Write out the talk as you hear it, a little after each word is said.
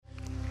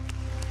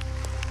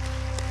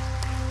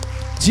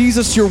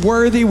Jesus, you're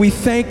worthy. We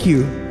thank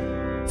you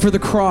for the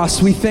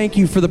cross. We thank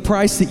you for the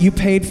price that you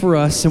paid for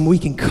us, and we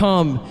can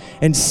come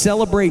and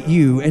celebrate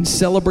you and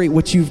celebrate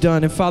what you've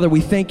done. And Father, we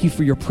thank you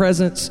for your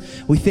presence.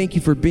 We thank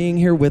you for being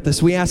here with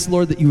us. We ask,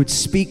 Lord, that you would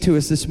speak to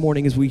us this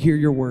morning as we hear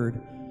your word.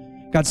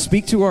 God,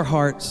 speak to our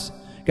hearts.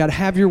 God,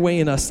 have your way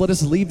in us. Let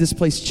us leave this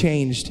place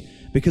changed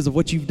because of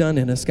what you've done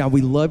in us. God,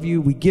 we love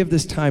you. We give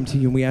this time to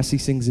you, and we ask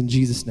these things in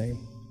Jesus' name.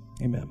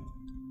 Amen.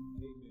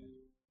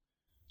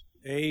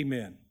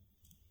 Amen.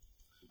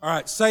 All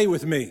right, say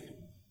with me.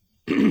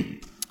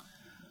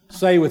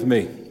 Say with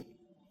me.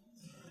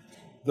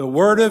 The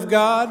Word of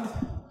God,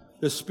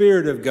 the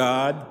Spirit of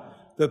God,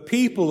 the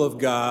people of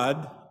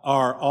God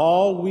are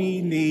all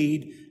we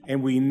need,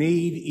 and we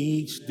need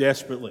each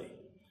desperately.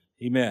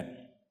 Amen.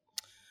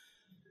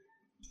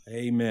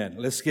 Amen.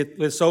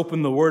 Let's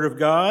open the Word of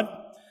God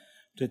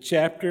to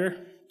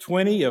chapter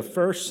 20 of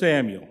 1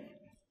 Samuel.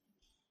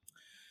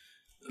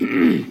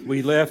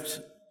 We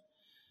left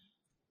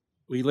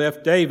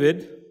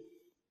David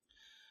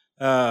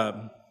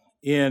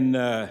in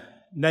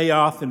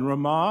Naioth and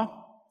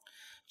Ramah,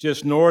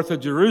 just north of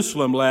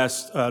Jerusalem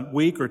last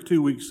week or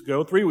 2 weeks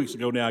ago, 3 weeks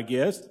ago now, I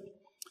guess.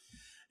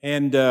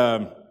 And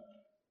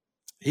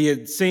he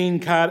had seen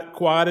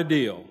quite a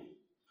deal.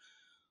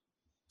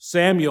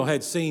 Samuel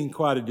had seen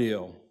quite a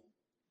deal.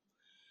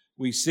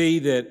 We see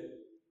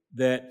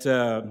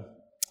that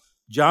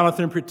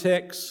Jonathan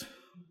protects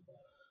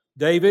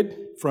David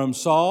from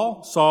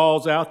Saul.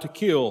 Saul's out to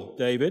kill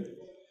David.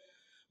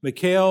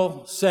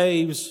 Michal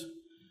saves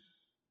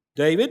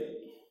David.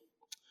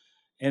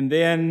 And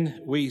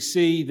then we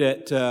see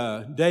that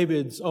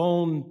David's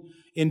own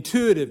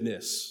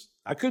intuitiveness.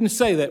 I couldn't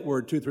say that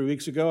word 2-3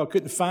 weeks ago. I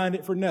couldn't find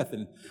it for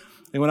nothing.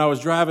 And when I was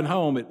driving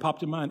home, it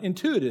popped in mind.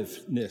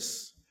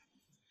 Intuitiveness.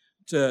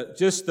 To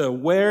just the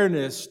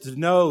awareness to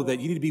know that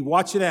you need to be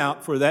watching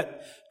out for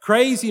that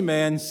crazy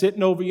man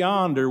sitting over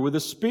yonder with a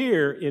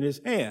spear in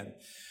his hand.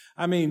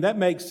 I mean, that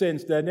makes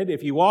sense, doesn't it?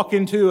 If you walk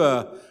into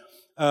a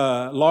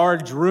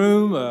large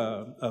room,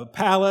 a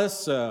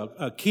palace,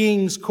 a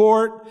king's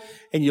court,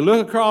 and you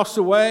look across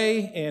the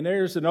way, and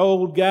there's an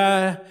old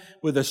guy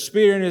with a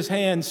spear in his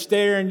hand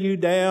staring you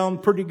down,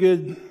 pretty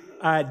good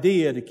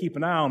idea to keep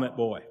an eye on that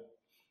boy.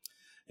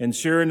 And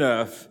sure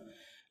enough,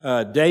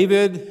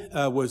 David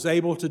was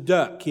able to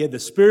duck. He had the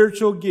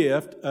spiritual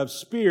gift of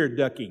spear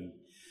ducking,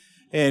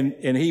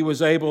 and he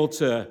was able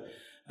to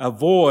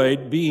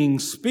avoid being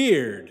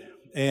speared.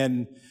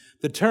 And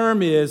the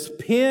term is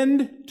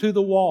pinned to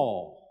the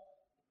wall.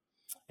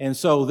 And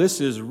so this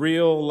is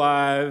real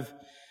live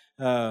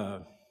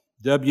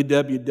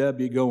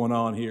WWW going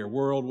on here,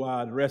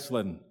 worldwide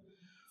wrestling,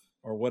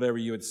 or whatever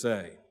you would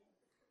say.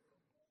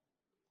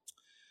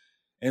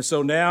 And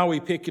so now we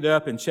pick it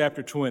up in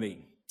chapter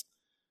 20.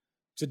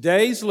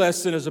 Today's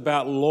lesson is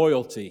about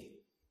loyalty.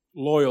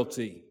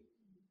 Loyalty.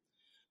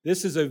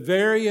 This is a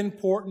very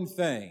important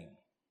thing.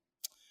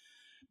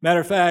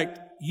 Matter of fact,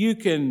 you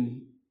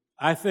can,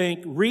 I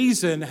think,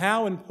 reason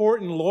how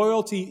important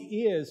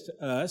loyalty is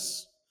to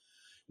us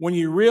when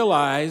you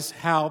realize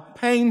how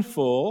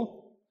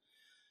painful,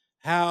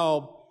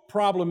 how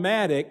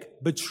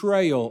problematic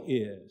betrayal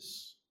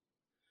is.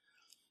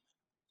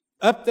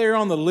 Up there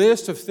on the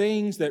list of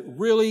things that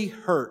really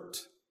hurt,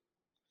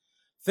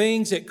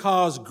 things that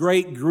cause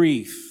great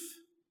grief,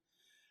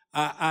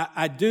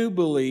 I do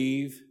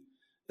believe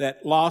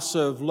that loss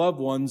of loved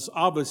ones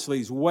obviously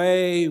is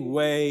way,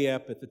 way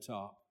up at the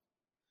top.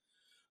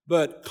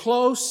 But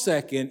close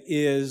second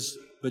is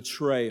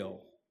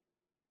betrayal.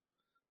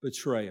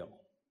 Betrayal.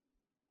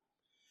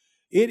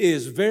 It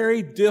is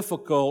very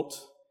difficult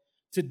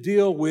to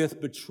deal with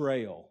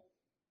betrayal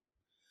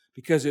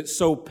because it's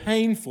so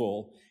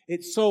painful.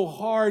 It's so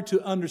hard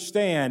to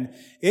understand.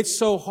 It's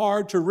so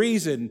hard to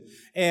reason.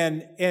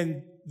 And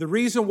the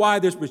reason why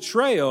there's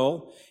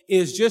betrayal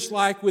is just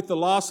like with the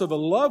loss of a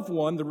loved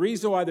one. The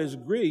reason why there's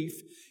grief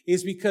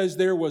is because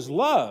there was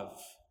love.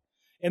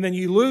 And then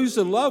you lose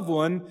a loved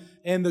one,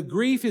 and the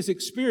grief is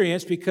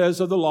experienced because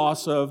of the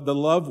loss of the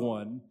loved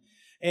one.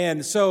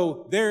 And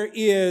so there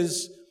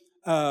is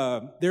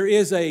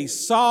a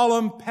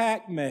solemn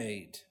pact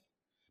made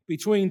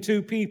between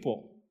two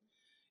people,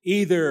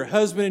 either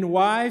husband and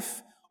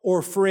wife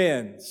or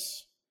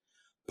friends,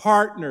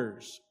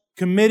 partners,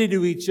 committed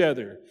to each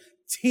other,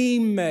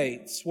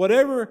 teammates,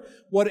 whatever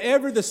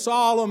the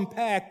solemn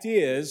pact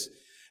is,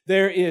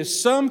 there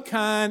is some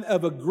kind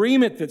of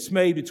agreement that's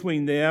made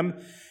between them,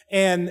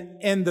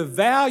 and the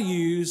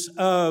values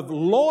of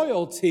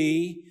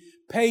loyalty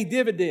pay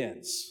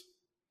dividends.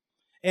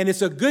 And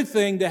it's a good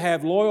thing to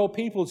have loyal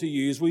people to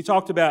use. We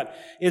talked about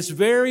it's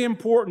very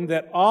important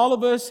that all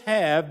of us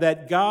have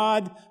that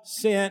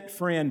God-sent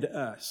friend to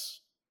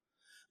us.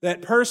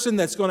 That person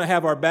that's going to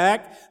have our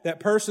back, that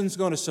person's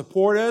going to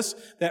support us,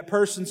 that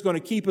person's going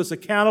to keep us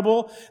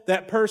accountable,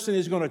 that person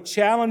is going to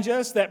challenge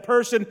us, that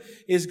person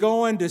is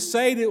going to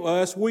say to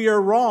us, we are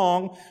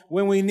wrong,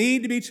 when we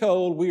need to be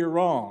told we are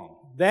wrong.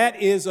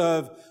 That is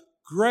of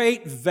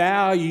great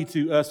value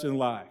to us in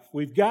life.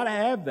 We've got to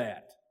have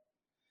that.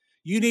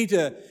 You need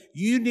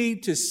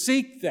to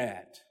seek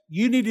that.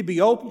 You need to be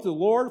open to the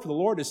Lord, for the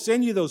Lord to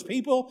send you those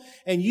people,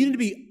 and you need to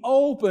be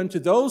open to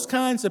those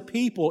kinds of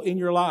people in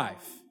your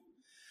life.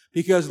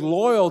 Because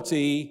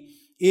loyalty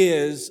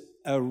is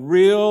a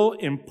real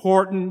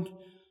important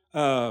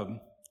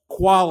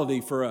quality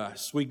for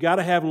us. We got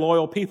to have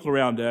loyal people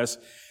around us.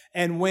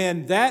 And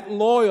when that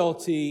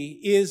loyalty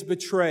is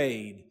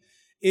betrayed,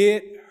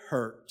 it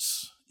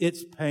hurts.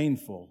 It's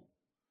painful.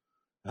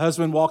 A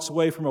husband walks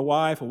away from a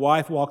wife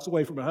walks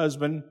away from a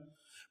husband.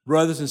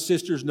 Brothers and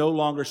sisters no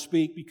longer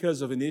speak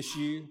because of an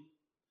issue.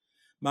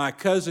 My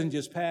cousin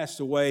just passed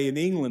away in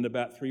England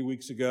about 3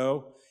 weeks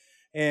ago.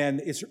 And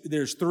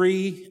there's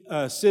 3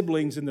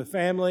 siblings in the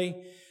family.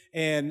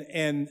 And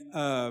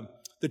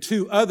the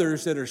 2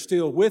 others that are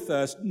still with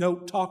us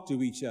don't talk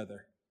to each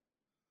other.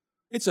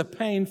 It's a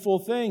painful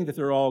thing that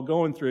they're all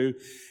going through.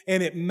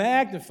 And it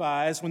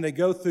magnifies when they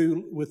go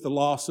through with the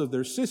loss of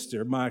their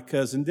sister. My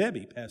cousin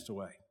Debbie passed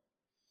away.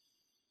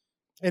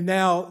 And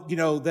now,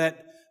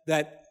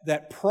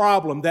 that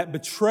problem, that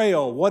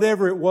betrayal,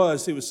 whatever it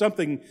was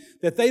something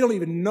that they don't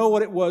even know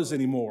what it was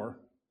anymore.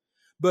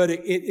 But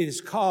it has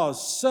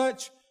caused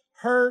such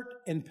hurt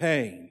and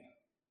pain,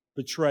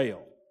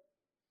 betrayal.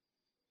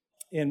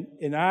 And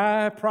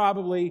I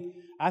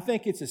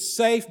think it's a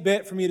safe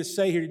bet for me to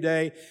say here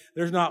today,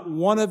 there's not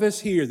one of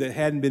us here that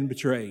hadn't been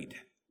betrayed.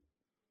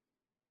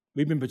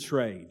 We've been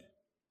betrayed.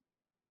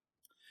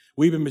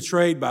 We've been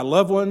betrayed by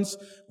loved ones.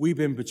 We've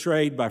been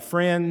betrayed by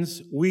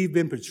friends. We've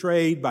been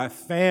betrayed by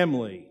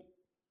family.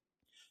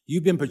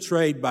 You've been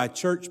betrayed by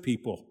church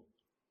people.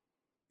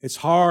 It's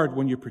hard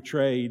when you're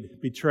betrayed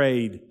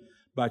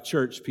by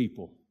church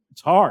people.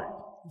 It's hard.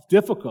 It's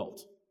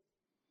difficult.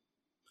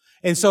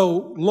 And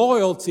so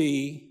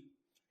loyalty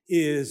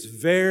is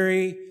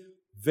very,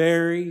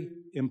 very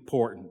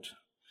important.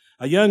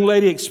 A young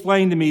lady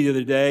explained to me the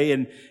other day,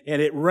 and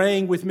it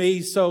rang with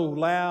me so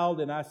loud,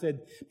 and I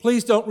said,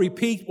 please don't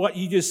repeat what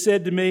you just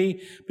said to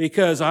me,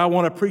 because I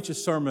want to preach a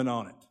sermon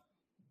on it.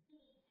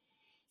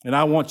 And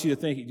I want you to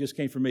think it just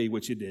came from me,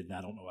 which it didn't.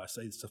 I don't know why I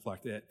say stuff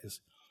like that,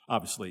 because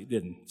obviously it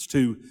didn't.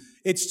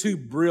 It's too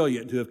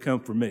brilliant to have come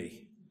from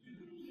me.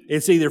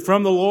 It's either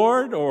from the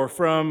Lord or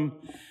from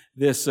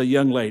this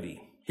young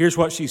lady. Here's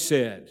what she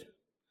said.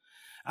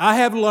 I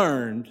have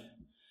learned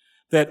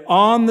that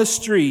on the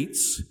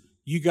streets,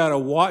 you got to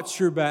watch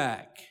your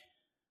back.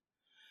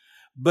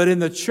 But in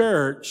the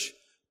church,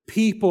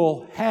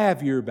 people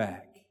have your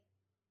back.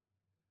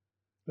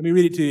 Let me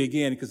read it to you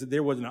again, because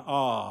there was an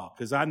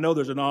because I know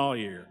there's an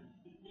here.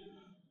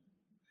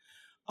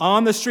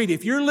 On the street,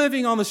 if you're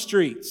living on the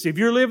streets, if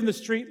you're living the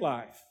street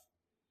life,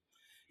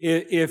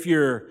 if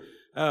you're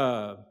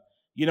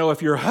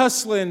if you're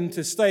hustling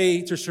to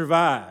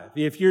survive,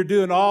 if you're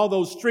doing all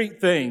those street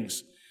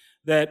things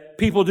that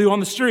people do on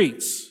the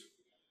streets,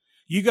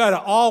 you got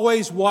to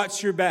always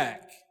watch your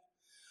back.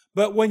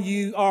 But when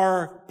you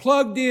are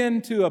plugged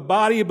into a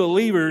body of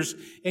believers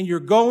and you're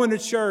going to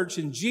church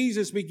and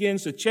Jesus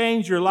begins to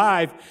change your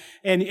life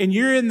and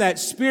you're in that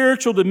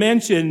spiritual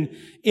dimension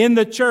in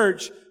the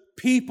church,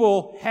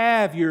 people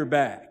have your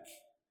back.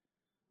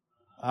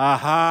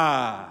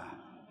 Aha.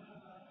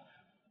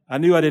 I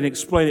knew I didn't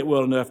explain it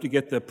well enough to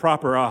get the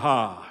proper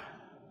aha.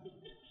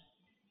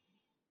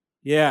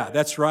 Yeah,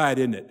 that's right,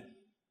 isn't it?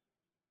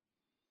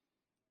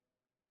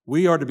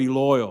 We are to be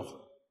loyal.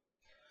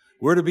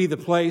 We're to be the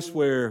place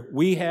where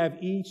we have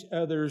each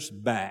other's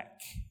back.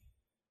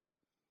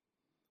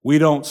 We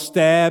don't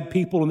stab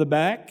people in the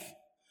back.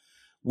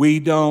 We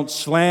don't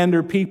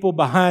slander people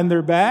behind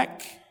their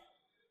back.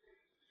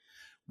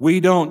 We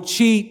don't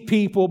cheat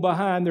people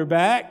behind their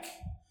back.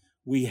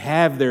 We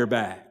have their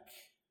back.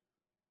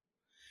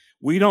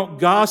 We don't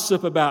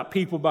gossip about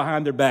people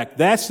behind their back.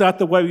 That's not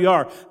the way we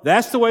are.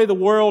 That's the way the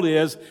world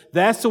is.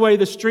 That's the way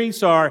the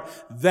streets are.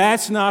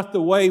 That's not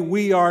the way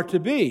we are to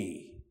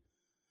be.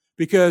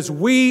 Because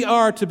we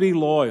are to be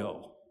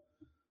loyal.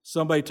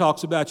 Somebody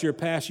talks about your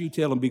pastor, you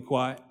tell them, be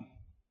quiet.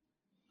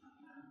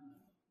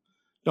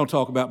 Don't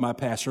talk about my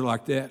pastor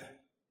like that.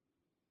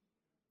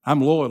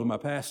 I'm loyal to my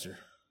pastor.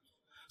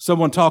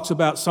 Someone talks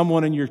about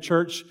someone in your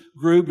church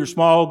group, your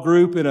small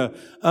group, in an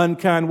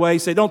unkind way.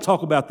 Say, don't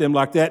talk about them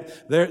like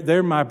that.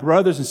 They're my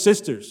brothers and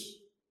sisters.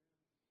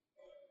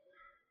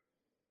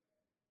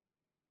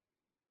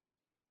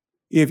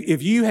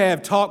 If you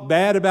have talked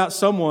bad about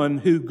someone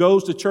who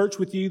goes to church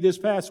with you this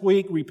past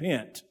week,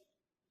 repent.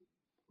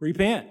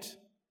 Repent.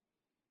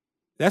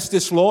 That's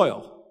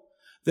disloyal.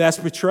 That's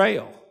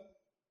betrayal.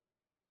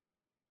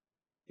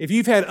 If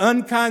you've had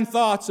unkind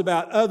thoughts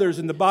about others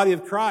in the body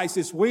of Christ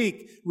this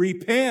week,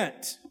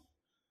 repent.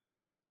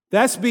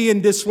 That's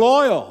being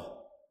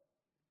disloyal.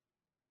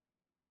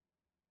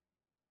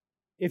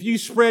 If you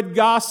spread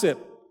gossip,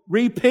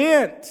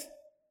 repent.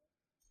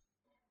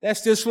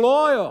 That's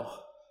disloyal.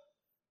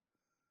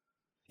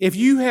 If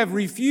you have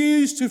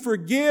refused to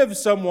forgive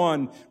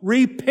someone,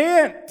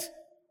 repent.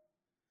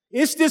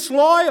 It's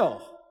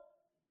disloyal.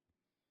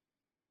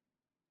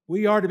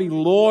 We are to be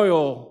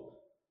loyal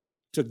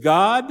to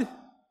God,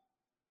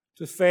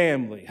 to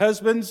family.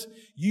 Husbands,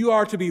 you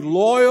are to be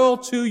loyal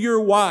to your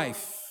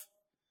wife.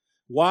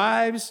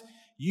 Wives,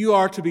 You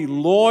are to be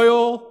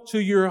loyal to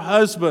your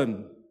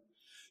husband.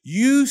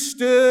 You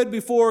stood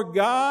before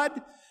God,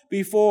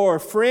 before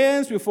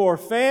friends, before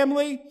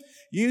family.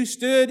 You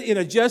stood in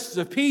a justice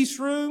of peace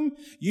room.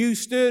 You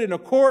stood in a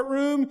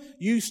courtroom.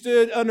 You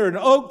stood under an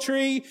oak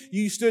tree.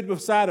 You stood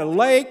beside a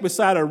lake,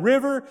 beside a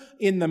river,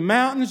 in the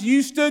mountains.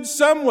 You stood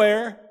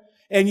somewhere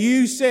and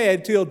you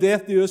said, till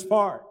death do us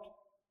part.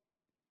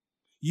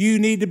 You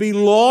need to be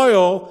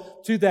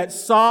loyal to that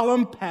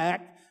solemn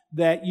pact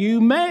that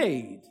you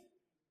made.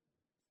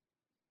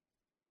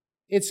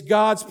 It's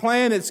God's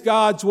plan. It's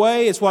God's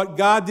way. It's what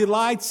God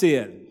delights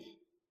in.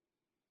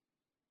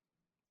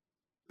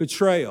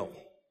 Betrayal.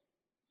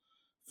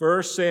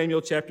 1 Samuel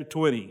chapter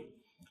 20.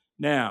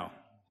 Now,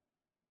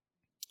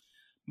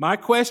 my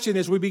question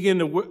as we begin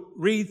to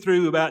read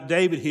through about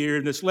David here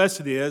in this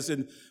lesson is,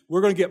 and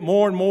we're going to get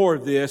more and more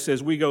of this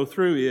as we go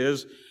through,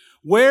 is,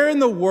 where in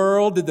the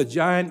world did the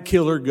giant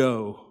killer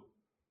go?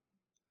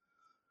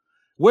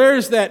 Where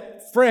is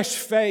that fresh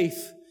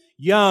faith,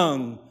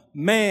 young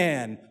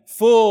man,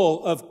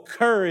 full of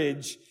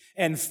courage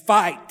and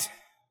fight?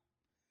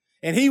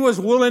 And he was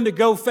willing to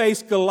go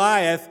face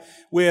Goliath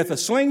with a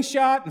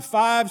slingshot and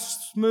 5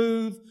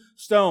 smooth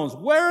stones.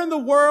 Where in the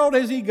world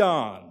has he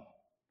gone?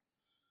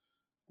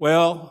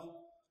 Well,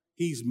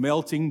 he's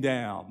melting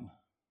down.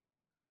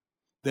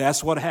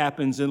 That's what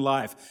happens in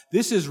life.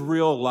 This is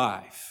real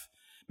life.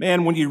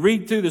 Man, when you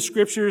read through the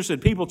scriptures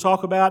and people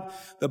talk about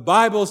the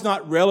Bible is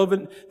not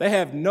relevant, they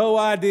have no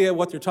idea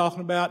what they're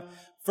talking about.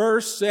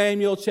 1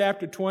 Samuel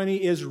chapter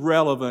 20 is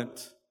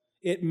relevant.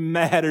 It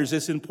matters.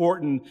 It's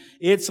important.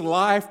 It's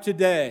life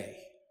today.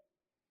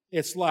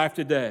 It's life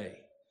today.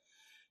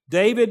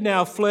 David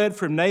now fled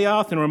from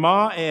Naioth and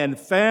Ramah and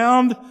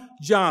found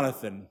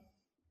Jonathan.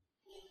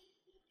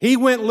 He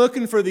went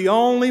looking for the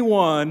only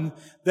one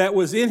that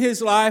was in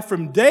his life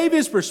from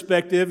David's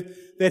perspective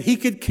that he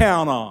could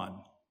count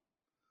on.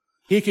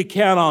 He could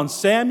count on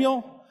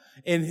Samuel,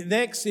 and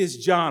next is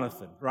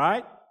Jonathan,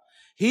 right?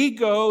 He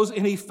goes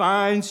and he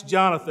finds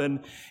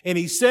Jonathan, and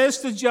he says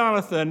to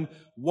Jonathan,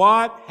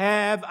 "What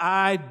have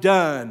I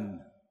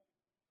done?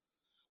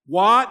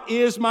 What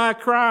is my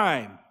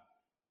crime?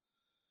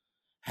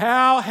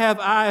 How have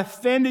I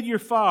offended your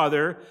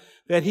father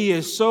that he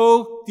is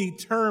so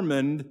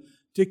determined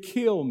to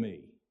kill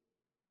me?"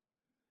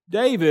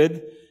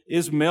 David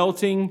is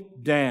melting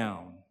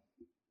down.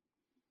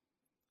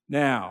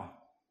 Now,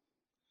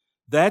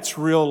 that's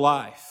real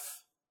life.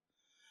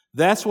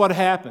 That's what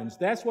happens.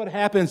 That's what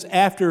happens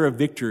after a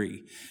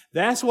victory.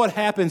 That's what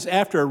happens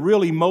after a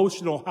real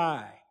emotional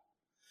high.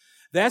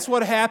 That's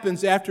what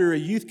happens after a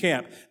youth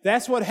camp.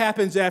 That's what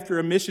happens after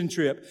a mission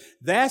trip.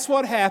 That's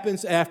what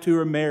happens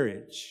after a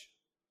marriage.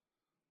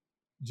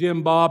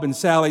 Jim Bob and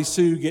Sally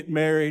Sue get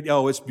married.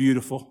 Oh, it's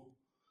beautiful.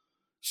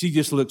 She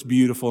just looks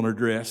beautiful in her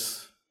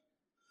dress.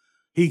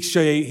 He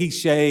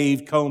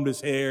shaved, combed his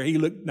hair. He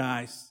looked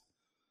nice.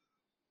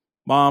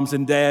 Moms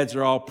and dads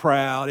are all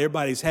proud.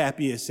 Everybody's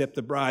happy except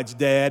the bride's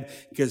dad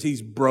because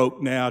he's broke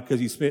now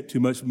because he spent too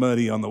much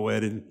money on the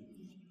wedding.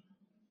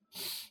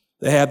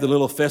 They have the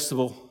little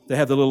festival. They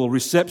have the little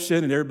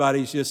reception, and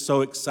everybody's just so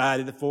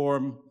excited for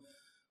them.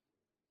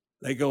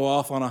 They go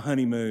off on a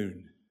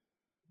honeymoon.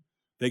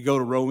 They go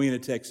to Rowena,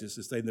 Texas,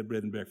 and stay in the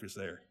bed and breakfast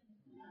there.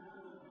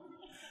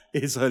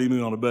 It's a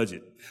honeymoon on a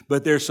budget,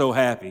 but they're so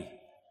happy.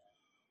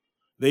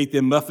 They eat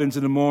them muffins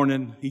in the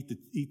morning,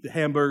 eat the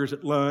hamburgers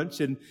at lunch,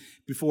 and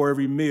before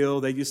every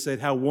meal, they just said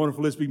how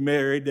wonderful it is to be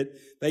married, that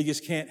they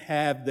just can't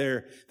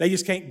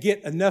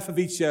get enough of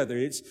each other.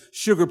 It's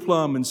Sugar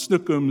Plum and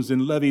Snookums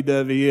and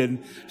Lovey-Dovey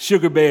and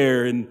Sugar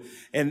Bear,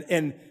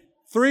 and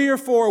 3 or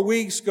 4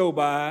 weeks go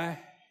by.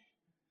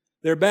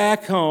 They're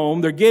back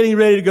home. They're getting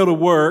ready to go to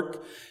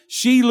work.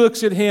 She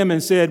looks at him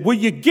and said, "Will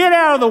you get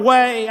out of the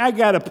way? I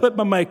got to put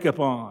my makeup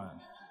on."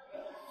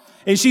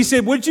 And she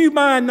said, "Would you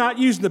mind not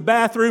using the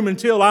bathroom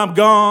until I'm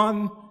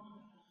gone?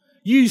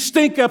 You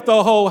stink up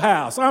the whole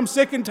house. I'm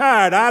sick and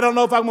tired. I don't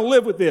know if I'm going to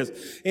live with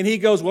this." And he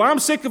goes, "Well, I'm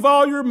sick of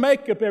all your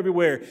makeup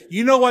everywhere.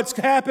 You know what's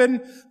happened?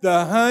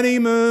 The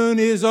honeymoon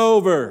is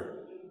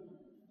over.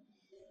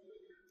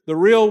 The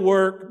real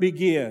work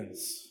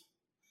begins."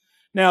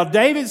 Now,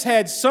 David's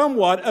had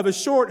somewhat of a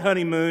short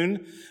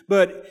honeymoon,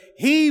 but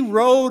he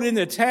rode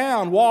into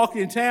town, walked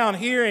in town,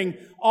 hearing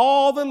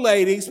all the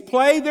ladies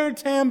play their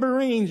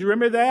tambourines.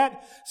 Remember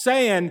that?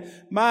 Saying,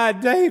 "My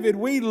David,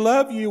 we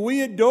love you.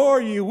 We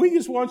adore you. We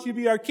just want you to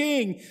be our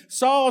king.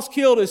 Saul's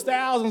killed his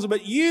thousands,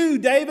 but you,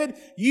 David,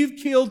 you've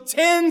killed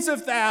tens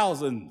of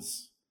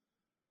thousands."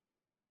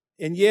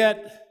 And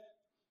yet,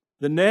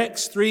 the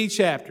next 3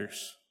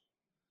 chapters,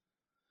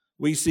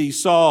 we see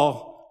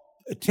Saul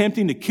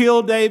attempting to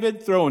kill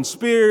David, throwing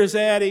spears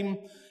at him.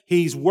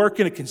 He's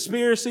working a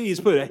conspiracy. He's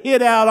put a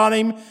hit out on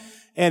him.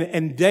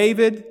 And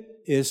David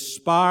is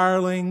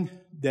spiraling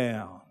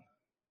down.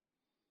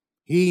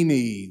 He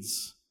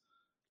needs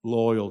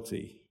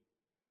loyalty.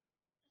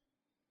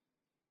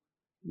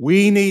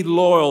 We need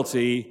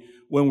loyalty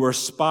when we're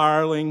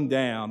spiraling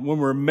down, when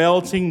we're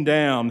melting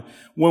down,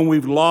 when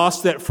we've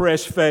lost that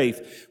fresh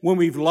faith, when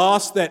we've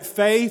lost that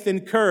faith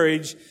and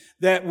courage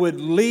that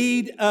would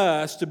lead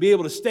us to be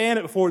able to stand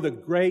up before the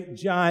great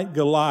giant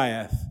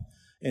Goliath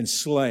and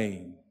slay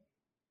him.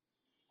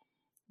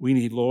 We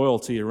need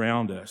loyalty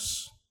around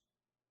us.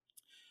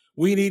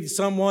 We need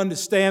someone to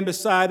stand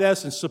beside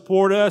us and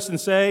support us and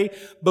say,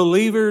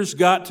 believers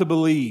got to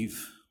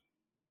believe.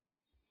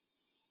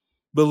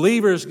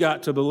 Believers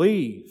got to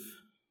believe.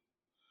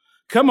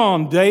 Come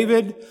on,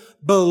 David,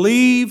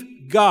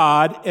 believe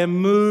God and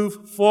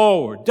move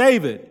forward.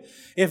 David,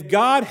 if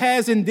God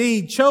has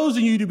indeed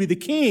chosen you to be the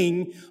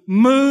king,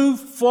 move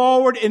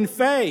forward in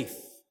faith.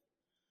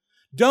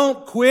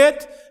 Don't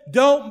quit.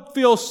 Don't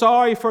feel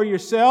sorry for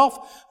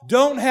yourself.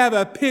 Don't have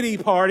a pity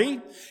party.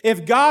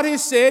 If God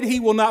has said He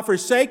will not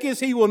forsake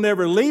us, He will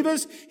never leave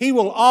us, He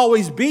will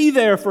always be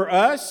there for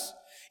us.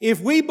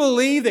 If we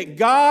believe that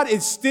God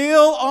is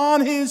still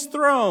on His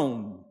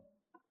throne,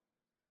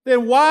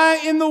 then why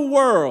in the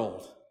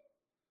world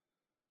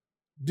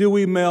do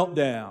we melt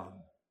down?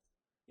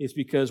 It's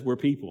because we're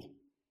people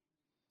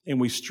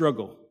and we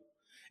struggle.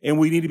 And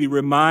we need to be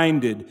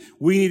reminded.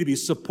 We need to be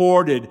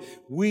supported.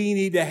 We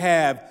need to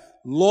have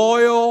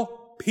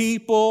loyal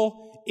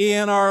people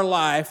in our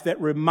life that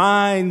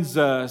reminds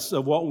us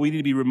of what we need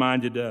to be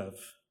reminded of.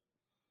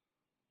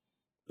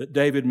 But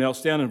David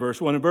melts down in verse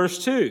 1. In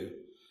verse 2,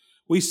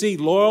 we see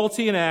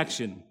loyalty in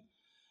action.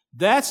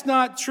 That's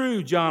not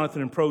true,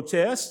 Jonathan, in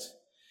protest.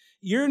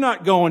 You're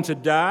not going to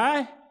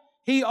die.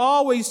 He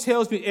always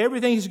tells me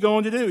everything he's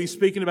going to do. He's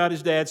speaking about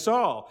his dad,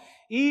 Saul.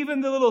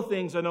 Even the little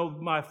things, I know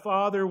my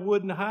father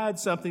wouldn't hide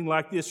something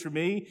like this from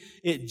me.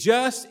 It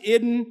just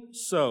isn't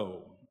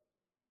so.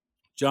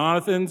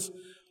 Jonathan's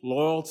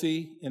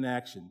loyalty in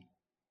action.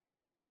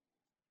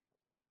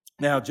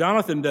 Now,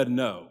 Jonathan doesn't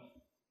know.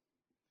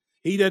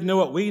 He doesn't know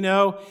what we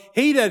know.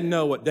 He doesn't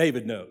know what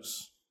David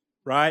knows,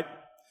 right?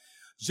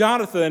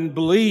 Jonathan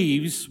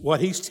believes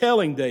what he's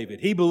telling David.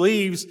 He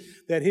believes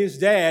that his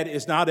dad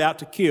is not out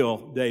to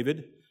kill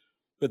David,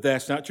 but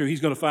that's not true.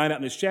 He's going to find out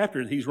in this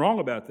chapter that he's wrong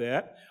about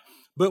that.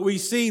 But we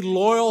see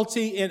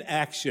loyalty in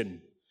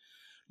action.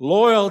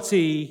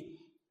 Loyalty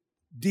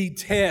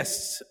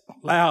detests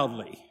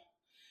loudly.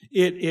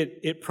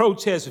 It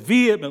protests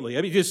vehemently.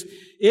 I mean,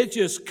 it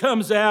just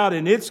comes out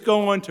and it's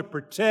going to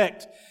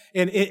protect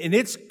and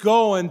it's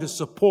going to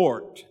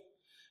support.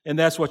 And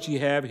that's what you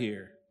have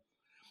here.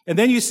 And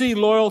then you see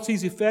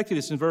loyalty's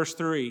effectiveness in verse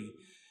 3.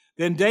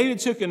 Then David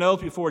took an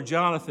oath before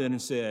Jonathan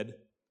and said,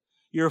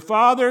 "Your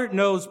father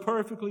knows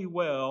perfectly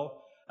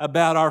well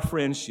about our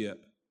friendship.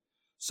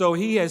 So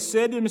he has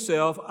said to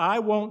himself, I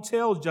won't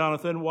tell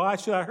Jonathan, why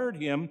should I hurt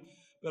him?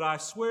 But I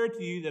swear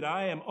to you that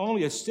I am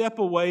only a step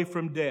away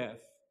from death.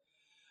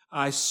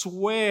 I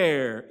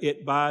swear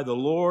it by the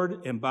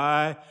Lord and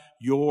by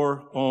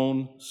your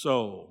own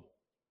soul."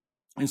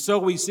 And so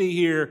we see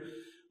here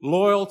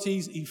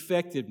loyalty's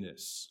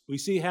effectiveness. We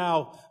see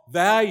how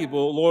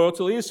valuable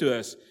loyalty is to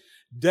us.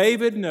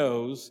 David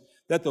knows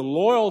that the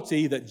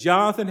loyalty that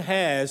Jonathan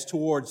has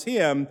towards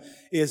him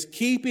is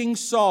keeping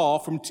Saul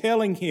from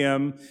telling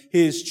him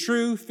his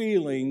true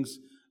feelings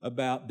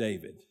about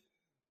David.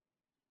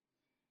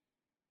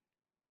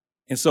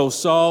 And so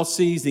Saul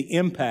sees the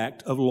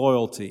impact of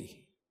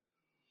loyalty.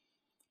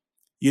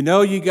 You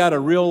know you got a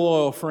real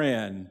loyal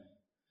friend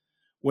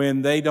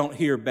when they don't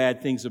hear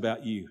bad things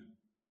about you.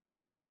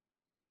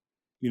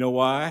 You know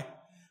why?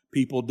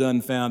 People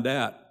done found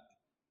out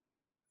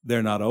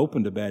they're not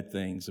open to bad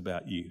things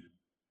about you.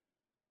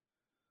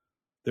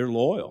 They're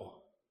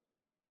loyal.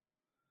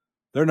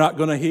 They're not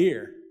going to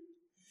hear.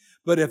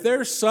 But if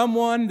there's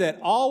someone that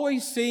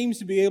always seems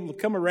to be able to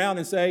come around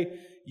and say,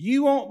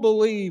 you won't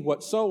believe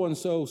what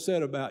so-and-so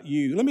said about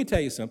you, let me tell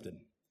you something.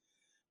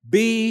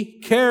 Be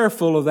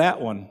careful of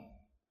that one.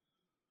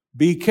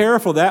 Be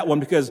careful of that one,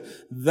 because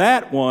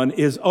that one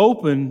is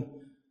open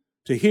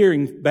to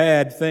hearing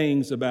bad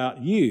things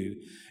about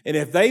you. And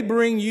if they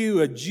bring you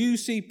a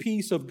juicy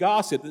piece of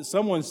gossip that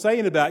someone's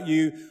saying about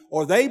you,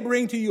 or they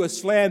bring to you a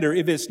slander,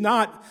 if it's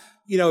not,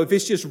 if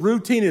it's just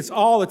routine, it's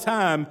all the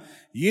time,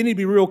 you need to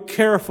be real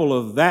careful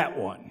of that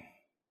one.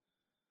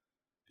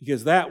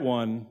 Because that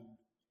one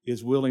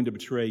is willing to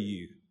betray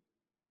you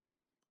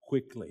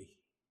quickly.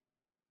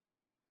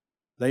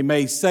 They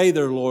may say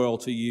they're loyal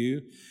to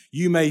you.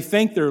 You may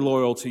think they're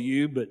loyal to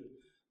you, but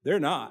they're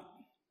not.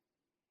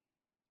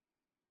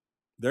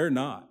 They're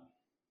not.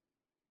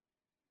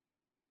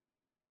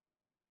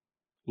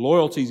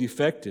 Loyalty is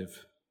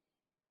effective.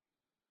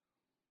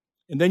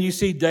 And then you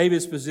see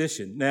David's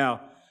position.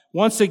 Now,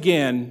 once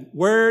again,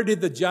 where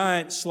did the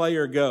giant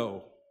slayer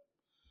go?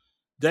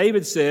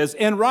 David says,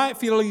 and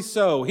rightfully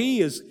so,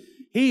 he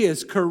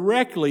is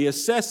correctly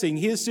assessing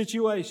his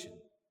situation.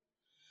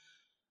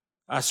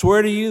 I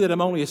swear to you that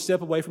I'm only a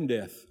step away from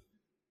death.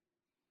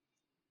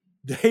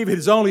 David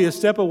is only a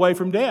step away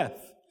from death.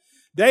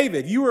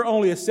 David, you were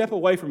only a step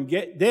away from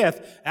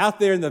death out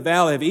there in the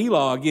valley of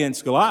Elah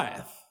against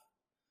Goliath.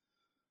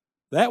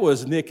 That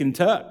was nick and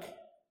tuck.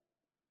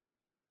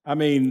 I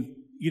mean,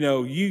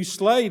 you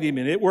slayed him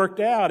and it worked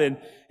out and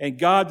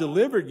God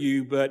delivered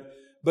you, but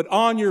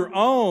on your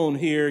own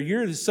here,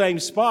 you're in the same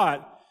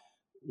spot.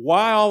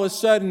 Why all of a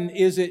sudden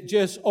is it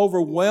just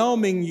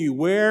overwhelming you?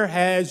 Where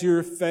has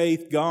your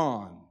faith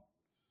gone?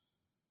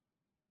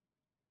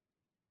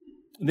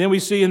 And then we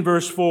see in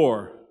verse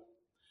 4,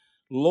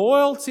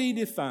 loyalty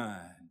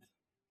defined.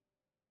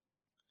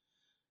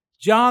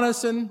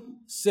 Jonathan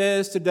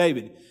says to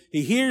David,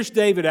 he hears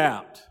David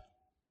out.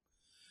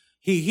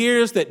 He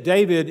hears that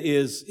David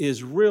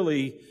is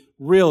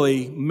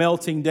really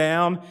melting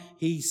down.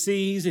 He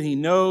sees and he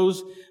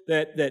knows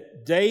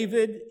that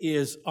David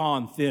is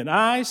on thin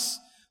ice,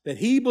 that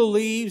he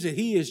believes that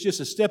he is just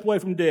a step away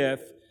from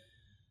death.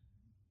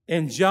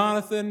 And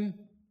Jonathan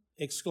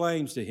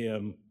exclaims to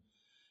him,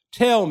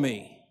 tell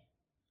me,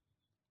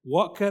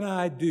 what can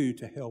I do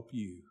to help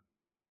you?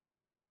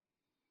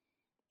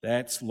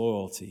 That's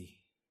loyalty.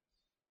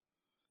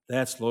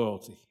 That's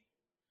loyalty.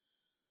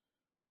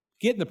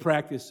 Get in the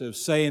practice of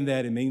saying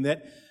that and meaning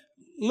that.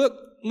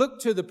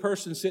 Look to the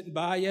person sitting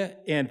by you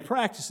and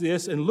practice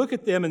this and look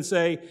at them and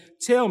say,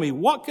 tell me,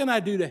 what can I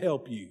do to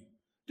help you?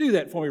 Do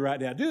that for me right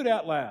now. Do it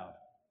out loud.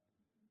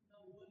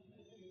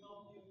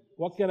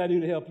 What can I do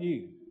to help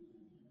you?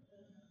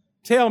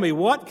 Tell me,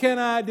 what can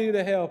I do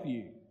to help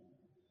you?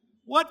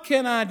 What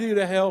can I do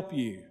to help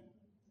you?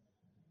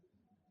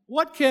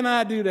 What can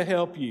I do to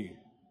help you?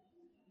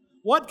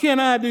 What can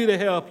I do to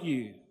help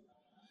you?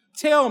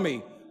 Tell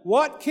me,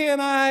 what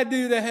can I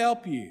do to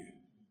help you?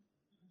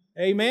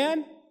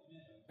 Amen?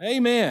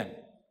 Amen.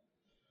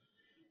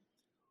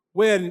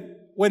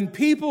 When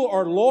people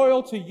are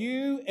loyal to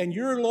you and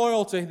you're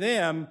loyal to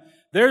them,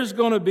 there's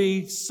going to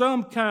be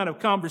some kind of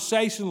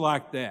conversation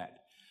like that.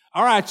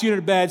 All right, you're in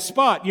a bad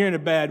spot. You're in a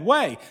bad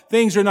way.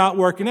 Things are not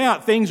working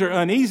out. Things are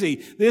uneasy.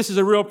 This is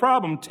a real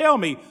problem. Tell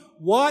me,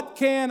 what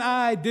can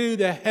I do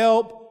to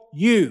help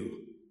you?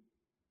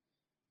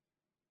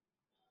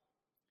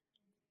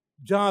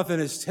 Jonathan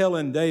is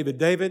telling David,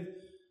 David,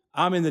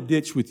 I'm in the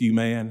ditch with you,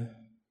 man.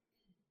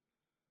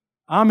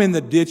 I'm in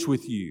the ditch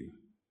with you.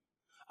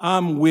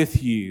 I'm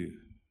with you.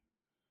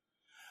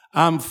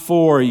 I'm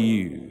for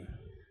you.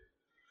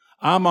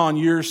 I'm on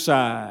your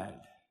side.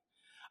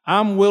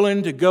 I'm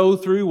willing to go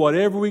through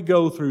whatever we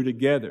go through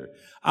together.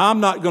 I'm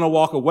not going to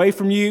walk away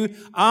from you.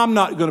 I'm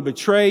not going to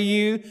betray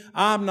you.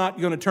 I'm not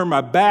going to turn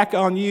my back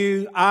on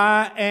you.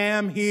 I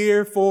am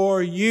here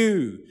for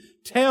you.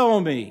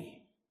 Tell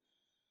me,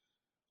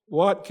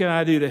 what can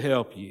I do to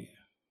help you?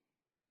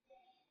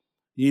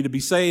 You need to be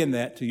saying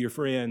that to your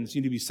friends.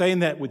 You need to be saying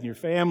that with your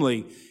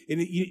family.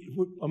 And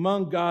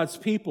among God's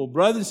people,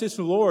 brothers and sisters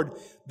in the Lord,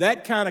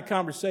 that kind of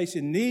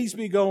conversation needs to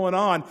be going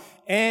on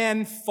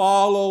and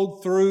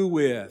followed through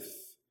with.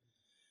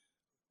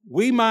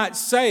 We might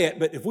say it,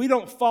 but if we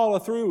don't follow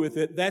through with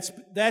it,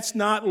 that's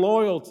not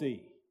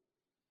loyalty.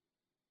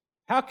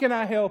 How can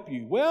I help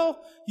you?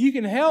 Well, you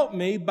can help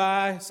me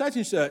by such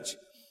and such.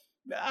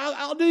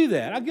 I'll do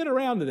that. I'll get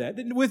around to that.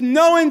 With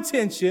no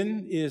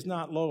intention is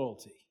not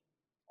loyalty.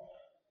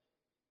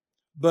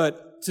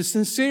 But to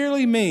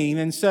sincerely mean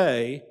and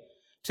say,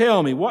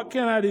 tell me, what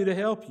can I do to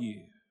help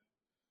you?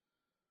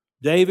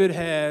 David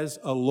has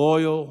a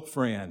loyal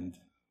friend.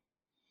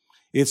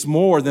 It's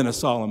more than a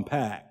solemn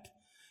pact.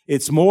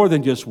 It's more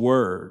than just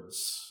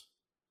words.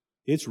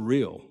 It's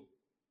real.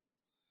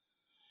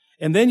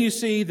 And then you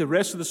see the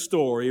rest of the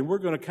story, and we're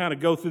going to kind of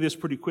go through this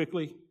pretty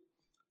quickly.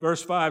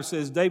 Verse 5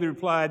 says, David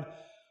replied,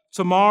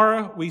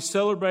 tomorrow we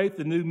celebrate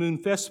the new moon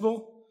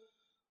festival.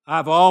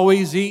 I've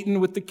always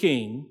eaten with the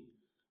king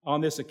on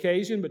this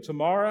occasion, but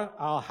tomorrow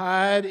I'll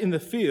hide in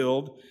the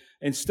field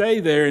and stay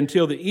there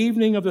until the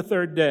evening of the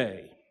third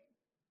day.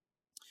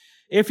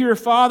 If your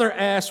father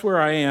asks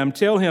where I am,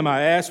 tell him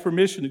I asked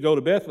permission to go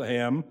to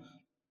Bethlehem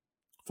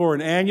for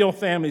an annual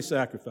family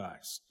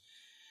sacrifice.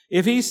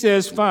 If he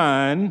says,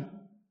 fine,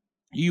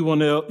 you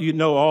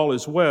know all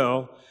is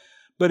well.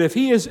 But if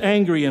he is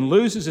angry and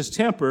loses his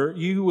temper,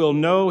 you will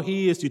know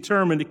he is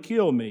determined to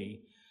kill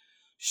me.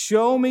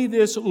 Show me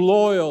this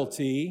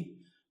loyalty,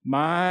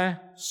 my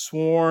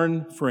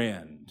sworn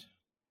friend.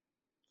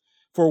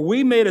 For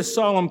we made a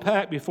solemn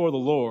pact before the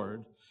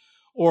Lord,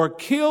 or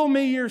kill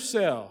me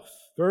yourself.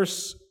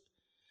 Verse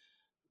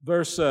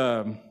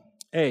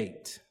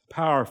 8,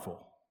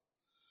 powerful.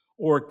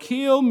 Or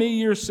kill me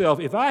yourself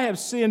if I have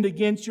sinned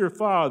against your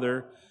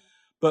father,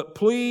 but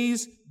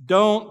please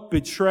don't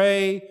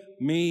betray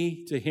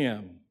me to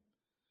him.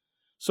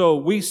 So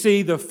we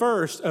see the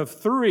first of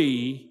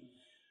 3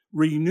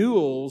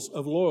 renewals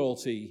of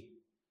loyalty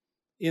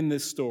in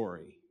this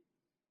story.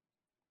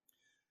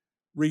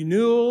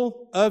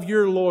 Renewal of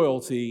your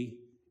loyalty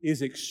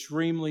is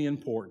extremely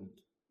important.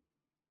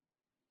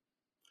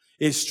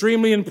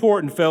 Extremely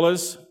important,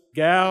 fellas,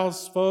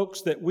 gals,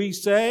 folks, that we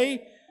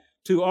say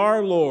to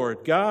our Lord,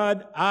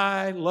 God,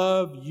 I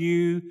love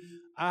you.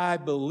 I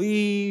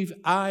believe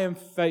I am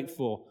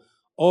faithful.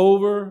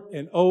 Over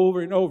and over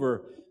and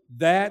over.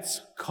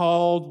 That's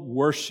called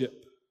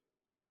worship.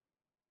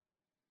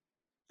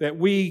 That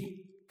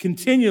we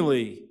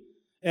continually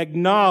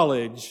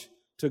acknowledge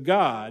to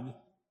God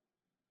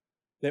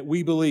that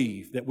we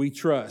believe, that we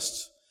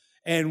trust.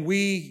 And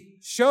we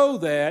show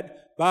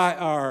that by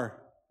our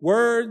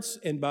words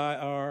and by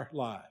our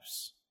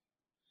lives.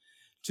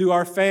 to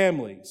our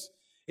families.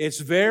 It's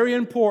very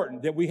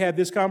important that we have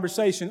this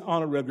conversation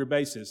on a regular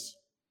basis.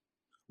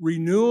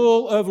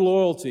 Renewal of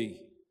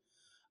loyalty.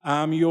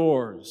 I'm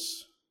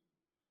yours.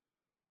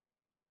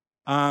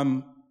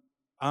 I'm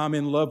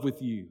in love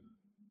with you.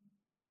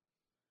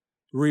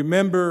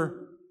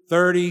 Remember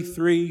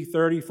 33,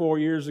 34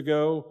 years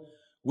ago,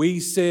 we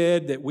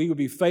said that we would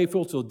be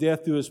faithful till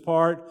death do us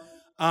part.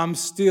 I'm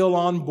still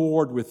on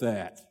board with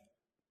that.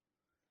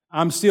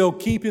 I'm still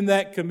keeping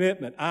that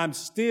commitment. I'm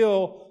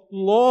still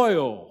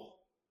loyal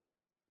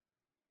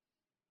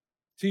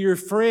to your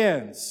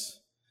friends.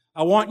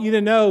 I want you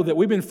to know that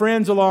we've been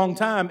friends a long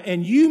time,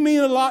 and you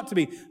mean a lot to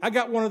me. I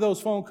got one of those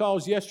phone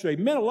calls yesterday. It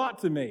meant a lot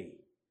to me.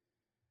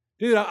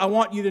 Dude, I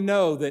want you to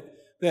know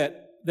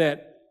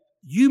that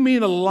you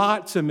mean a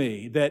lot to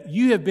me, that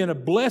you have been a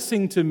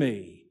blessing to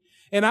me.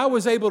 And I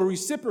was able to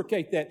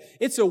reciprocate that.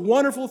 It's a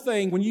wonderful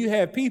thing when you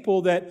have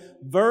people that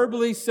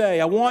verbally say,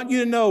 I want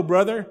you to know,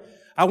 brother,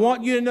 I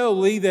want you to know,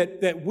 Lee,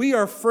 that we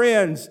are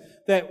friends,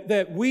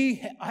 that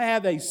we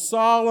have a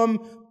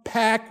solemn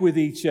pact with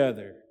each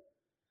other.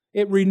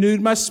 It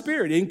renewed my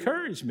spirit. It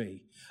encouraged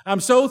me. I'm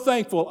so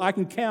thankful I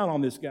can count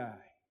on this guy.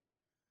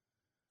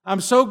 I'm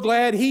so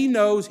glad he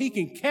knows he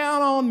can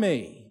count on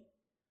me.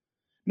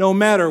 No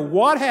matter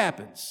what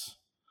happens,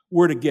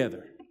 we're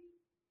together.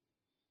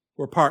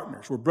 We're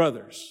partners. We're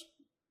brothers.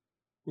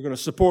 We're going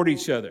to support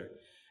each other.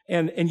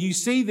 And you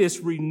see this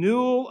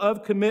renewal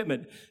of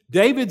commitment.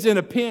 David's in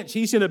a pinch.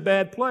 He's in a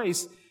bad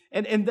place.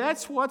 And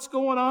that's what's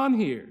going on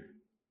here.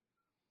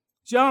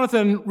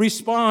 Jonathan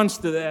responds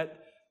to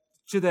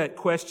that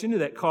question, to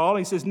that call.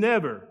 He says,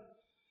 never.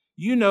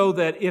 You know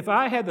that if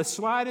I had the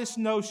slightest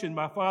notion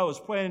my father was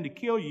planning to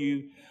kill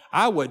you,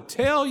 I would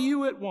tell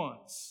you at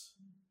once.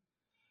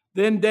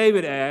 Then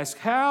David asked,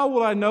 how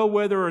will I know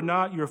whether or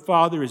not your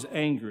father is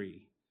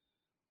angry?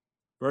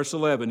 Verse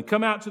 11,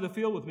 come out to the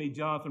field with me,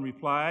 Jonathan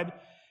replied.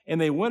 And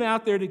they went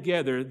out there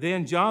together.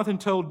 Then Jonathan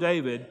told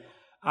David,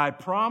 I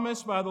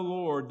promise by the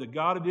Lord, the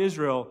God of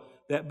Israel,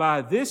 that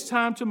by this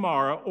time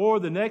tomorrow or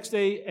the next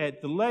day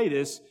at the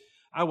latest,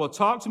 I will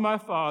talk to my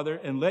father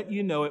and let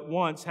you know at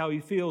once how he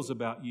feels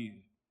about you.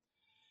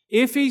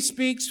 If he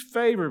speaks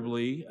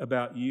favorably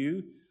about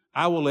you,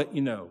 I will let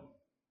you know.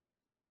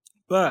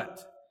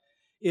 But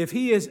if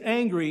he is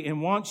angry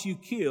and wants you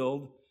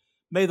killed,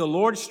 may the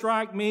Lord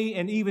strike me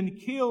and even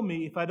kill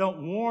me if I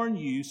don't warn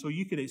you so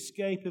you can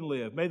escape and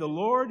live. May the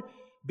Lord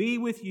be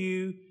with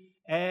you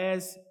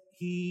as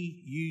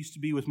he used to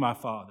be with my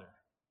father.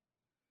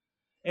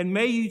 And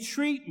may you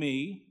treat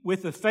me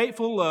with the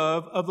faithful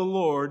love of the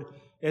Lord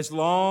as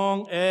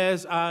long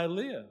as I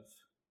live.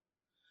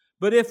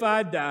 But if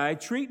I die,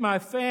 treat my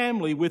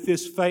family with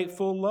this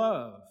faithful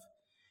love,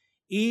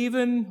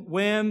 even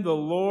when the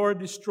Lord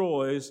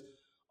destroys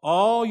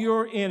all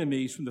your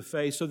enemies from the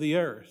face of the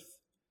earth.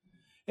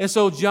 And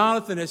so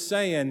Jonathan is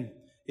saying,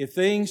 if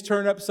things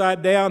turn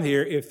upside down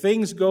here, if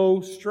things go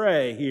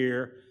astray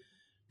here,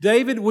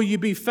 David, will you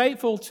be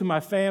faithful to my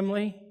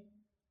family?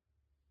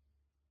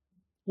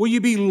 Will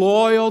you be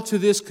loyal to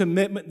this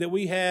commitment that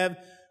we have?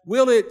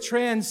 Will it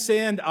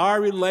transcend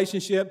our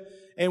relationship?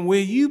 And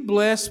will you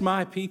bless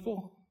my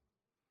people?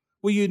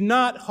 Will you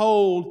not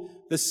hold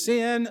the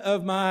sin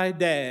of my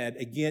dad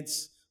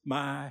against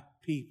my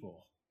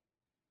people?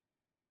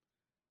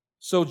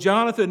 So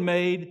Jonathan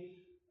made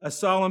a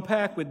solemn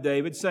pact with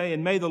David,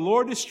 saying, may the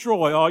Lord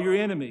destroy all your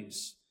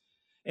enemies.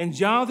 And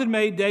Jonathan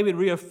made David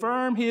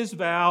reaffirm his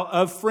vow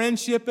of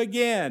friendship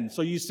again.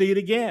 So you see it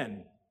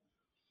again.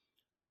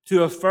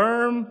 To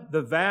affirm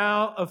the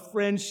vow of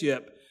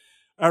friendship,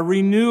 a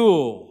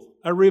renewal,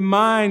 a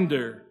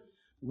reminder,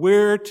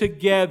 we're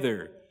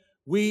together.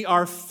 We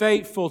are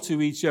faithful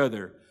to each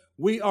other.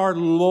 We are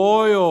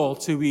loyal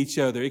to each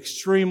other.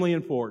 Extremely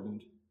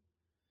important.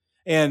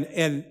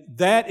 And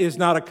that is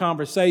not a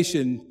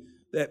conversation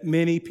that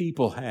many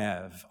people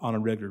have on a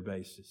regular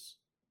basis.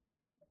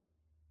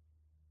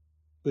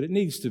 But it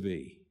needs to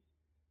be.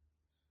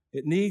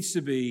 It needs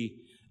to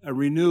be a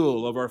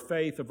renewal of our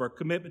faith, of our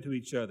commitment to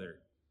each other.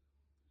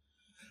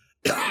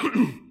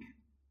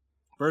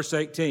 Verse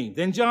 18,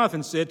 then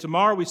Jonathan said,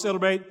 tomorrow we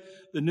celebrate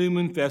the New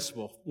Moon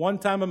Festival. One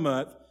time a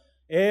month,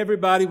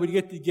 everybody would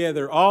get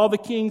together. All the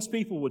king's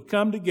people would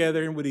come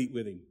together and would eat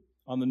with him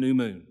on the new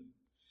moon.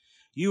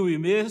 You will be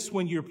missed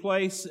when your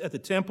place at the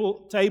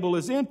temple table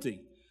is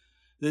empty.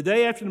 The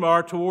day after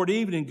tomorrow, toward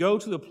evening, go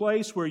to the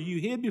place where you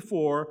hid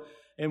before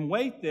and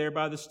wait there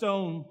by the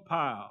stone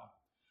pile.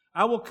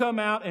 I will come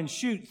out and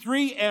shoot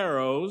 3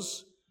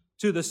 arrows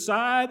to the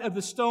side of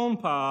the stone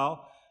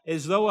pile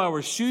as though I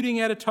were shooting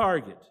at a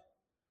target.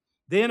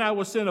 Then I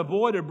will send a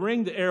boy to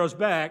bring the arrows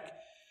back.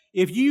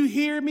 If you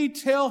hear me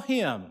tell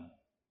him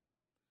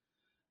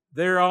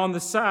they're on the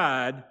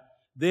side,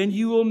 then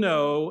you will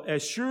know,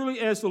 as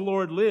surely as the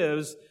Lord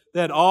lives,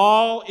 that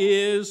all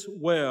is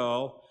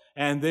well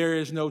and there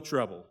is no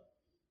trouble.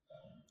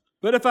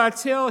 But if I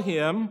tell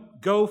him,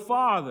 go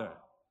farther,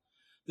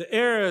 the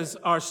arrows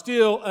are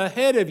still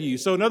ahead of you.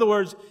 So in other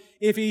words,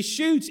 If he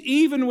shoots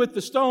even with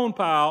the stone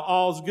pile,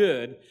 all's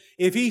good.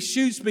 If he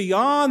shoots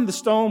beyond the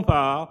stone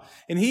pile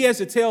and he has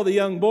to tell the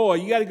young boy,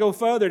 you got to go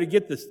further to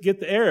get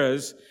the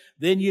arrows,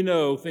 then you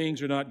know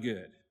things are not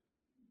good.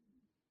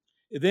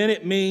 Then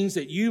it means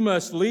that you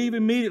must leave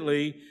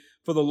immediately,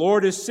 for the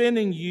Lord is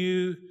sending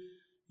you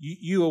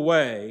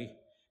away.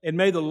 And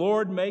may the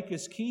Lord make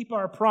us keep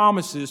our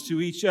promises to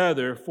each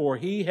other, for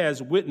he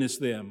has witnessed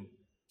them.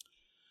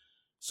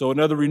 So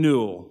another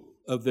renewal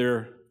of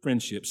their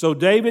friendship. So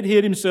David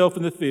hid himself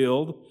in the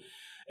field,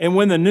 and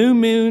when the new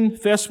moon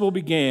festival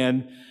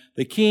began,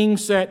 the king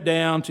sat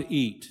down to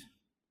eat.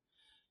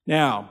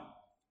 Now,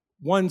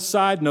 one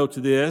side note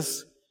to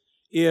this,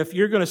 if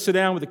you're going to sit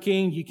down with the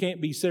king, you can't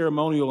be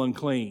ceremonial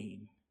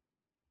unclean.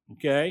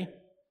 Okay?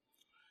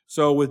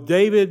 So with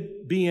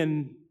David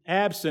being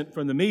absent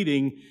from the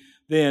meeting,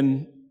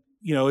 then,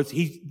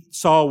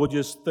 Saul would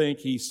just think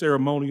he's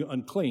ceremonial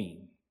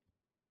unclean.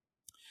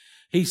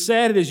 He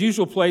sat at his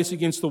usual place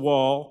against the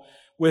wall,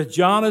 with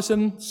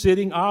Jonathan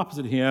sitting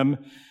opposite him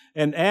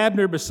and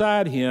Abner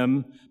beside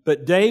him,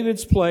 but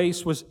David's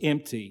place was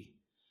empty.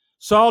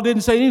 Saul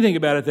didn't say anything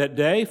about it that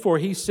day, for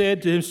he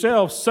said to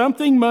himself,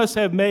 something must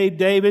have made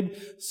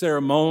David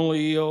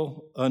ceremonially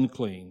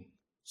unclean.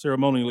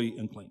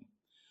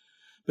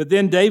 But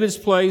then David's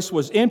place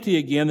was empty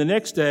again. The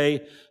next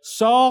day,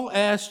 Saul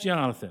asked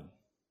Jonathan,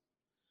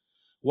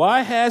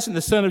 why hasn't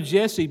the son of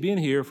Jesse been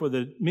here for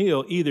the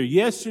meal either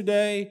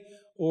yesterday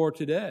or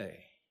today?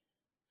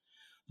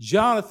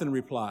 Jonathan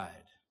replied,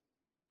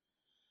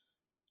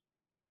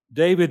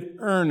 David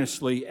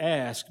earnestly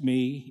asked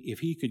me if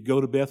he could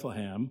go to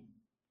Bethlehem.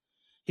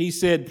 He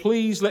said,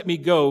 please let me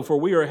go, for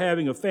we are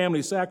having a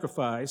family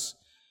sacrifice.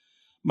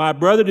 My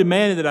brother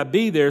demanded that I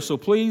be there, so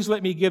please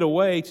let me get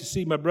away to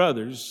see my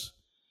brothers.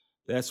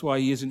 That's why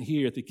he isn't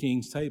here at the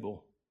king's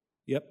table.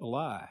 Yep, a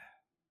lie.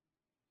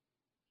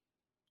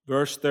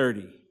 Verse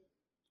 30.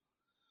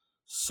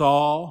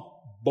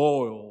 Saul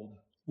boiled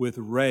with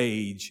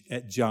rage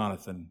at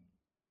Jonathan.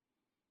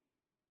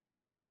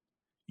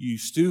 You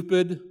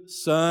stupid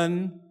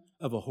son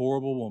of a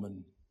horrible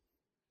woman.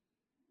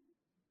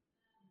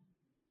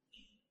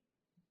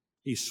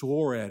 He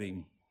swore at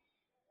him.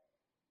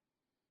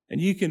 And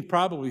you can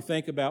probably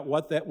think about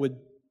what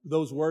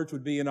those words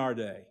would be in our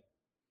day.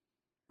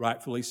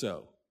 Rightfully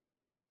so.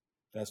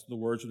 That's what the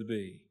words would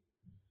be.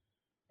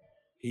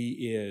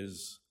 He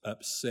is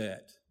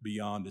upset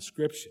beyond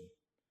description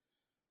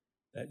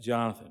at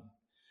Jonathan.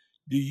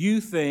 Do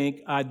you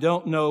think I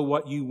don't know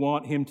what you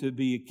want him to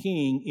be a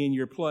king in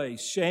your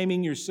place,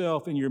 shaming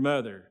yourself and your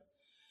mother?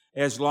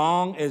 As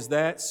long as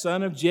that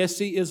son of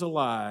Jesse is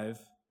alive,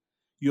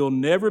 you'll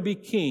never be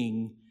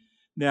king.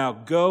 Now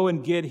go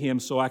and get him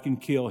so I can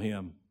kill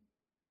him.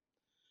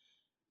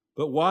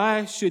 But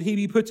why should he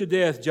be put to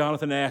death?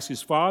 Jonathan asked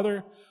his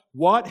father.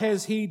 What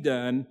has he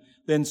done?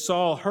 Then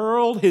Saul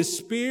hurled his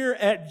spear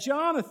at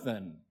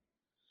Jonathan,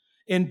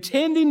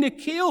 intending to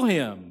kill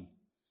him.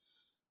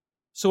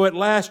 So at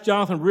last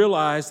Jonathan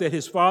realized that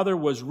his father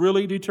was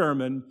really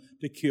determined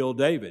to kill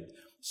David.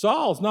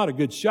 Saul's not a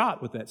good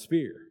shot with that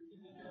spear,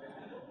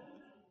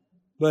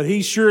 but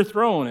he's sure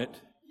throwing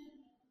it.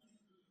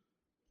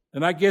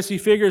 And I guess he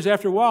figures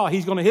after a while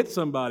he's going to hit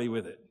somebody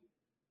with it.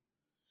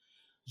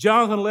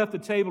 Jonathan left the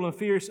table in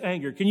fierce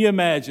anger. Can you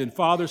imagine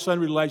father-son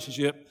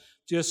relationship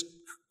just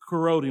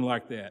corroding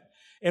like that?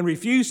 And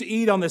refused to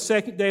eat on the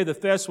second day of the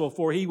festival,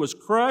 for he was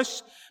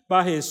crushed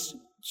by his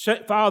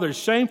father's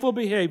shameful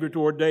behavior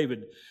toward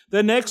David.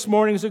 The next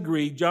morning, as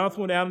agreed,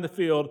 Jonathan went out in the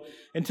field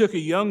and took a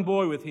young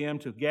boy with him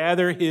to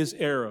gather his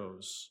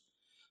arrows.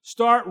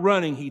 Start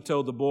running, he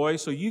told the boy,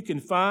 so you can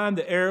find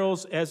the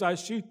arrows as I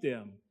shoot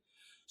them.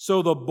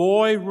 So the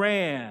boy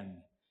ran,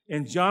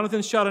 and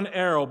Jonathan shot an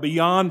arrow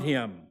beyond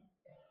him.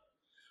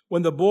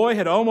 When the boy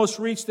had almost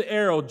reached the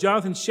arrow,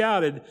 Jonathan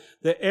shouted,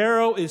 the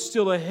arrow is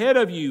still ahead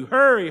of you.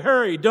 Hurry,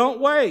 hurry, don't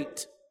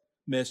wait.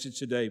 Message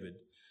to David.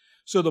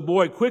 So the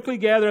boy quickly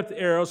gathered up the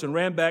arrows and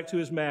ran back to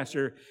his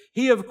master.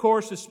 He, of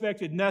course,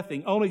 suspected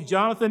nothing. Only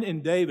Jonathan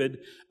and David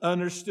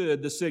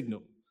understood the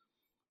signal.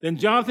 Then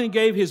Jonathan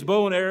gave his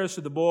bow and arrows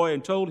to the boy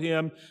and told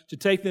him to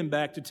take them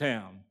back to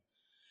town.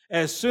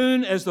 As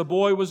soon as the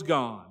boy was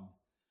gone,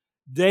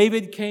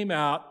 David came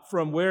out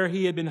from where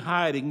he had been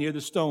hiding near the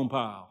stone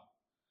pile.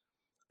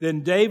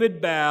 Then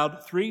David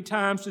bowed 3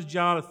 times to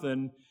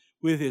Jonathan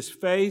with his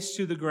face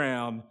to the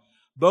ground.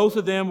 Both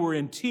of them were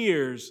in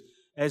tears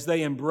as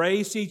they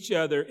embraced each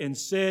other and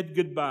said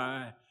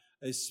goodbye,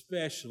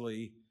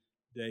 especially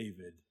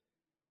David.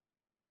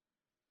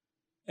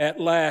 At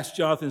last,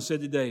 Jonathan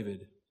said to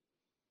David,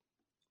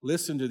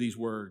 listen to these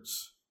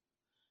words.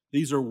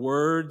 These are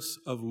words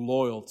of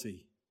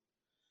loyalty.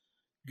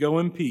 Go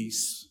in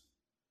peace,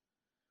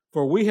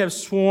 for we have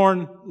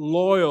sworn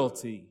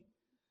loyalty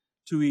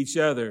to each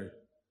other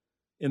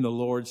in the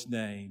Lord's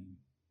name.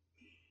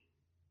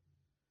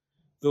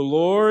 The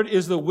Lord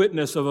is the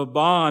witness of a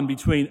bond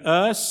between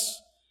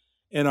us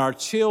and our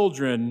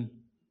children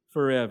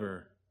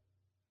forever.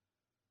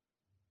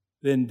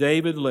 Then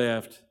David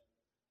left,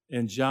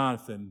 and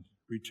Jonathan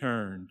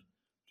returned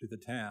to the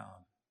town.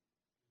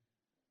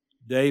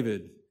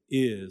 David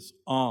is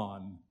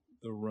on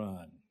the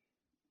run.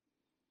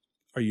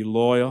 Are you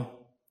loyal?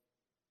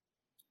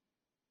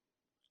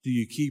 Do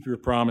you keep your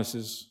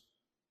promises?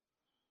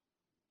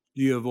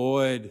 Do you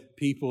avoid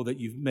people that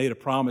you've made a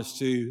promise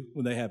to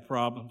when they have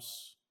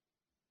problems?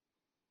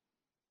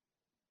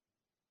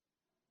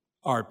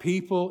 Are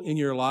people in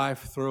your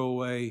life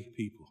throwaway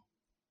people?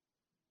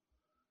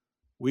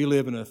 We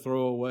live in a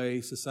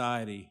throwaway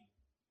society.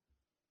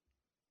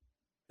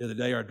 The other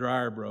day our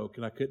dryer broke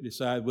and I couldn't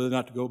decide whether or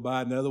not to go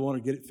buy another one or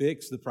get it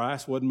fixed. The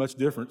price wasn't much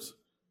difference.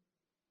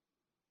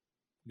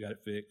 We got it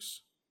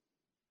fixed.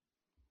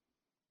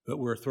 But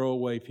we're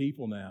throwaway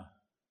people now.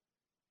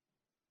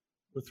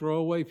 We're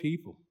throwaway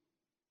people.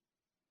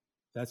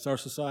 That's our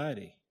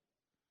society.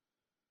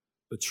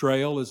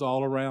 Betrayal is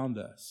all around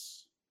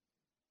us.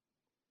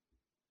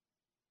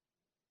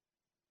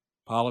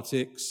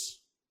 Politics,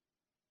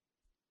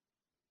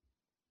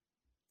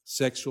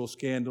 sexual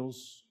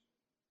scandals,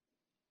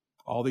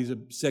 all these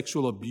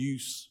sexual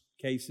abuse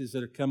cases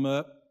that have come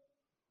up.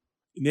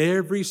 In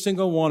every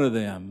single one of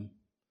them,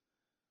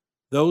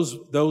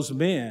 those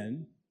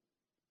men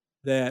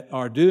that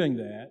are doing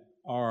that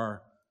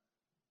are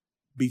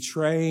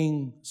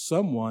betraying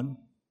someone,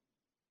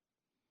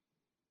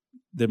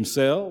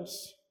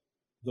 themselves,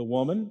 the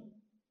woman,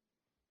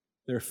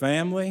 their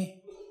family.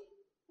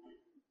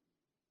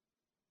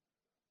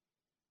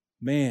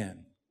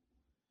 Man,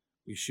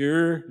 we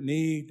sure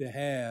need to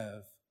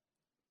have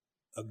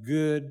a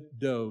good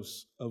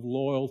dose of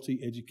loyalty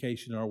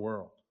education in our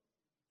world.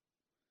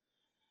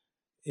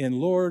 And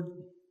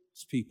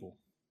Lord's people,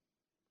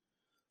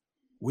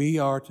 we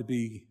are to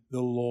be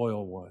the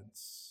loyal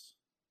ones.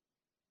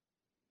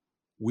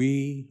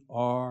 We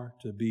are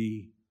to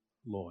be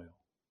loyal.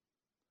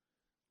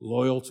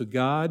 Loyal to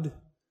God,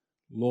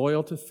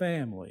 loyal to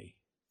family,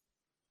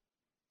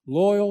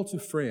 loyal to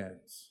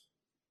friends,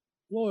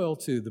 loyal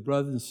to the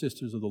brothers and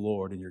sisters of the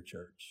Lord in your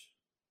church.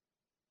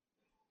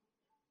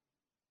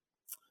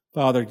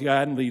 Father,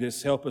 guide and lead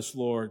us. Help us,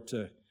 Lord,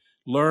 to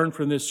learn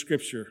from this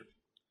scripture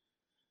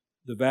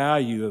the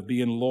value of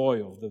being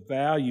loyal, the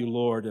value,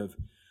 Lord, of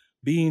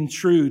being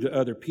true to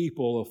other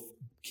people, of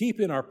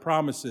keeping our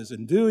promises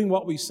and doing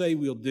what we say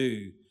we'll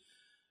do,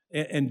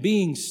 and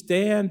being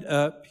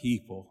stand-up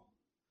people.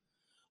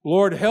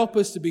 Lord, help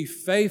us to be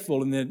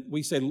faithful. And then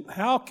we say,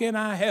 how can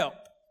I help?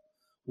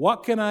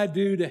 What can I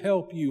do to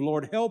help you?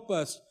 Lord, help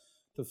us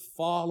to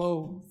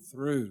follow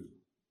through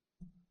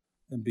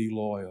and be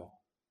loyal.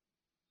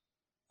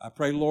 I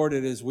pray, Lord,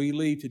 that as we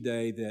leave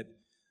today,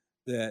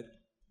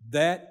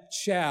 that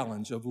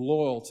challenge of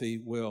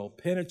loyalty will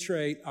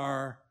penetrate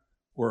our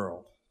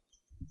world.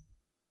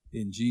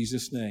 In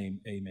Jesus'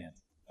 name, amen.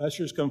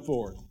 Ushers, come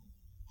forward.